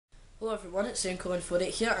Hello everyone, it's Colin48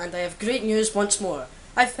 here, and I have great news once more.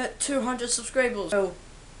 I've hit 200 subscribers. Well,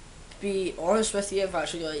 to be honest with you, I've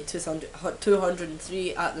actually got like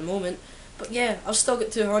 203 at the moment. But yeah, I've still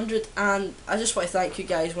got 200, and I just want to thank you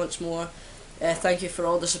guys once more. Thank you for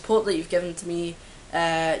all the support that you've given to me.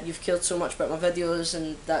 You've cared so much about my videos,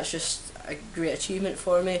 and that's just a great achievement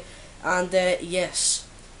for me. And yes,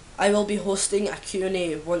 I will be hosting a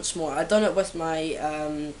Q&A once more. I've done it with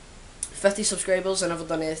my 50 subscribers. I never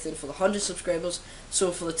done anything for the 100 subscribers,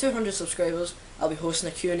 so for the 200 subscribers I'll be hosting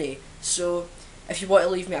a Q&A. So if you want to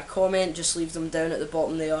leave me a comment, just leave them down at the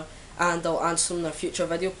bottom there, and I'll answer them in a future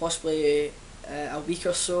video, possibly a week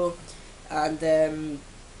or so. And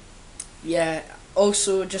yeah,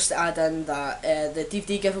 also just to add in that the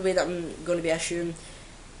DVD giveaway that I'm going to be issuing,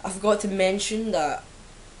 I forgot to mention that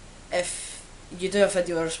if you do a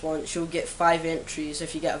video response you'll get 5 entries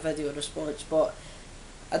if you get a video response, but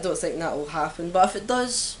I don't think that will happen, but if it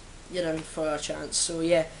does, you're in for a chance. So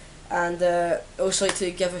yeah, and I also like to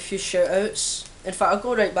give a few shout outs. In fact, I'll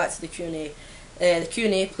go right back to the Q&A. The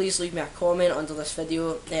Q&A, please leave me a comment under this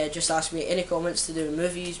video. Just ask me any comments to do with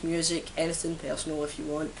movies, music, anything personal if you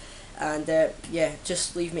want. And yeah,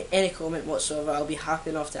 just leave me any comment whatsoever, I'll be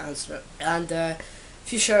happy enough to answer it. And a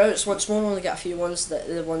few shout outs once more. I only got a few ones,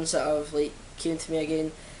 the ones that have like came to me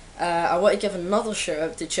again. I want to give another shout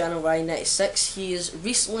out to Channel Y96. He has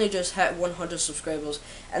recently just hit 100 subscribers,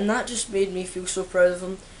 and that just made me feel so proud of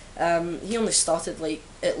him. He only started like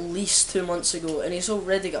at least 2 months ago, and he's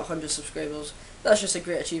already got 100 subscribers. That's just a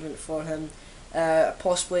great achievement for him.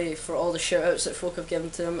 Possibly for all the shout outs that folk have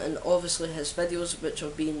given to him, and obviously his videos, which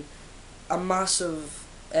have been a massive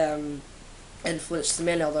influence to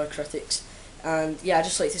many other critics. And yeah, I'd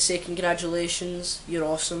just like to say congratulations, you're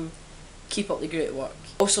awesome. Keep up the great work.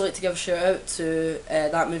 Also like to give a shout out to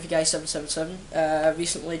that movie guy 777. I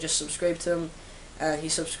recently just subscribed to him, and he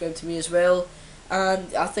subscribed to me as well.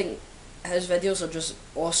 And I think his videos are just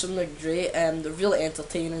awesome. They're great. They're really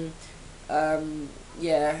entertaining.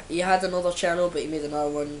 Yeah, he had another channel, but he made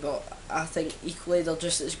another one. But I think equally they're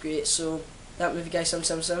just as great. So that movie guy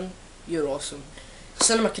 777, you're awesome.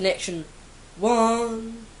 Cinema Connection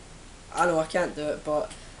 1. I know I can't do it,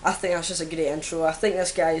 but I think that's just a great intro. I think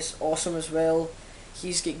this guy's awesome as well.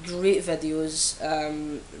 He's got great videos.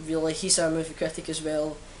 Really, he's a movie critic as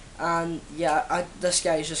well. And yeah, this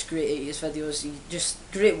guy is just great at his videos. He just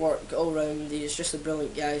great work all round. He's just a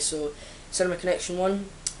brilliant guy. So, Cinema Connection 1,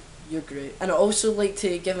 you're great. And I'd also like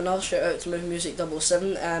to give another shout out to Movie Music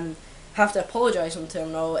 007. Have to apologise to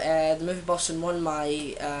him now. The Movie Boston won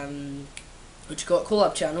my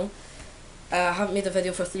collab channel. I haven't made a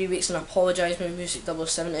video for 3 weeks, and I apologise to Music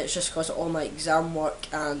 007. It's just because of all my exam work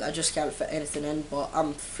and I just can't fit anything in, but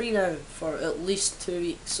I'm free now for at least 2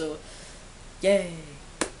 weeks, so yay.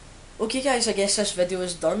 Okay guys, I guess this video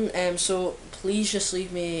is done, so please just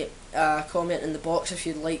leave me a comment in the box if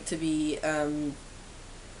you'd like to be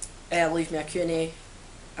leave me a Q&A.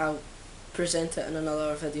 I'll present it in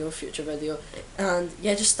another video, future video. And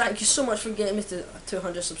yeah, just thank you so much for getting me to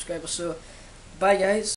 200 subscribers. So bye guys.